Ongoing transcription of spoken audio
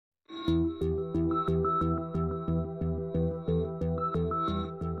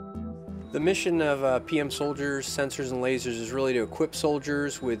The mission of PM Soldiers Sensors and Lasers is really to equip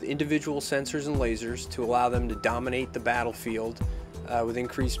soldiers with individual sensors and lasers to allow them to dominate the battlefield with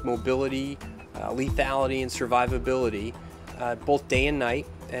increased mobility, lethality, and survivability, both day and night,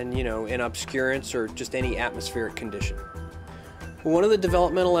 and in obscurance or just any atmospheric condition. One of the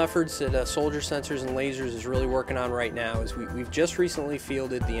developmental efforts that Soldier Sensors and Lasers is really working on right now is we've just recently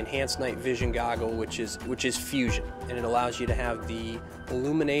fielded the Enhanced Night Vision Goggle, which is Fusion, and it allows you to have the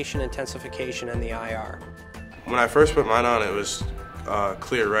illumination, intensification, and the IR. When I first put mine on, it was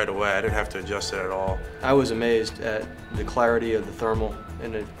clear right away. I didn't have to adjust it at all. I was amazed at the clarity of the thermal,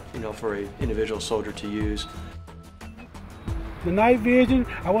 and for an individual soldier to use. The night vision,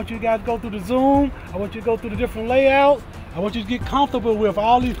 I want you guys to go through the zoom, I want you to go through the different layouts, I want you to get comfortable with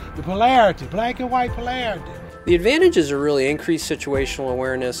all the polarity, black and white polarity. The advantages are really increased situational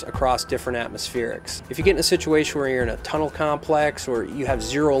awareness across different atmospherics. If you get in a situation where you're in a tunnel complex or you have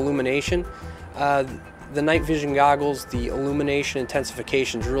zero illumination, the night vision goggles, the illumination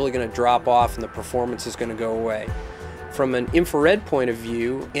intensification is really going to drop off and the performance is going to go away. From an infrared point of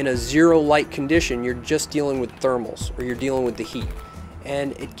view, in a zero light condition, you're just dealing with thermals, or you're dealing with the heat.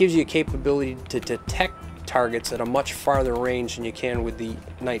 And it gives you a capability to detect targets at a much farther range than you can with the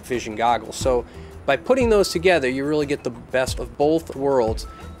night vision goggles. So by putting those together, you really get the best of both worlds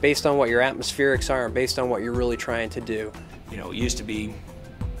based on what your atmospherics are and based on what you're really trying to do. It used to be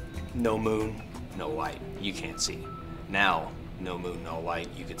no moon, no light, you can't see. Now, no moon, no light,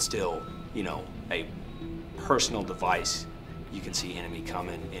 you could still, a personal device, you can see enemy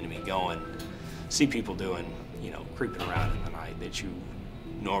coming, enemy going, see people doing, creeping around in the night that you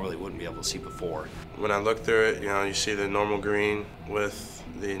normally wouldn't be able to see before. When I look through it, you see the normal green with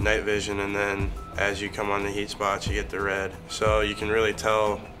the night vision, and then as you come on the heat spots, you get the red. So you can really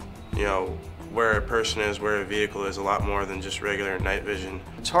tell, where a person is, where a vehicle is, a lot more than just regular night vision.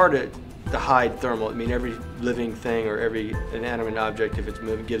 It's hard to hide thermal. I mean, every living thing or every inanimate object, if it's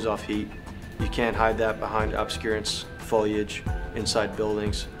moving, gives off heat. You can't hide that behind obscurance, foliage, inside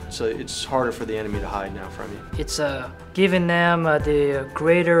buildings. So it's harder for the enemy to hide now from you. It's giving them the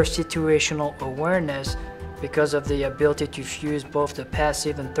greater situational awareness because of the ability to fuse both the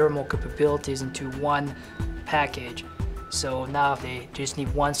passive and thermal capabilities into one package. So now they just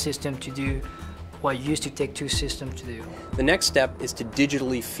need one system to do what used to take two systems to do. The next step is to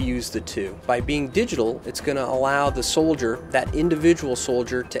digitally fuse the two. By being digital, it's going to allow the soldier, that individual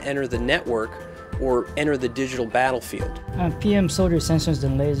soldier, to enter the network or enter the digital battlefield. PM Soldier Sensors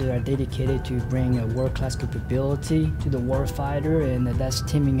and Lasers are dedicated to bring a world-class capability to the warfighter, and that's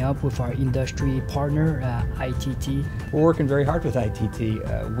teaming up with our industry partner, ITT. We're working very hard with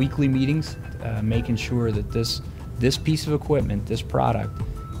ITT, weekly meetings, making sure that this piece of equipment, this product,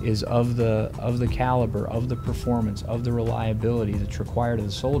 is of the caliber, of the performance, of the reliability that's required of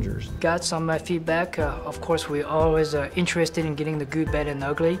the soldiers. Got some feedback. Of course, we're always interested in getting the good, bad, and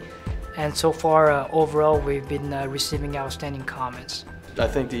ugly. And so far, overall, we've been receiving outstanding comments. I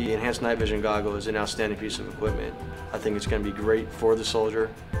think the Enhanced Night Vision Goggle is an outstanding piece of equipment. I think it's going to be great for the soldier.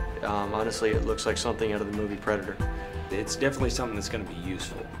 Honestly, it looks like something out of the movie Predator. It's definitely something that's going to be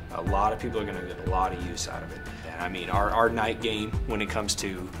useful. A lot of people are going to get a lot of use out of it. And I mean, our night game, when it comes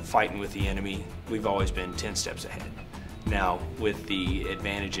to fighting with the enemy, we've always been 10 steps ahead. Now, with the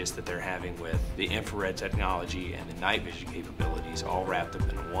advantages that they're having with the infrared technology and the night vision capabilities all wrapped up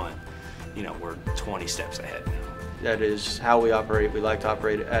into one, we're 20 steps ahead now. That is how we operate. We like to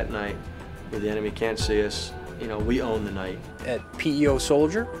operate at night where the enemy can't see us. We own the night. At PEO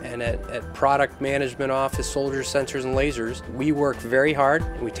Soldier and at Product Management Office Soldier Sensors and Lasers, we work very hard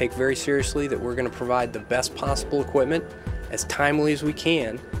and we take very seriously that we're going to provide the best possible equipment as timely as we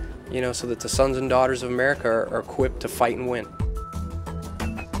can, so that the sons and daughters of America are equipped to fight and win.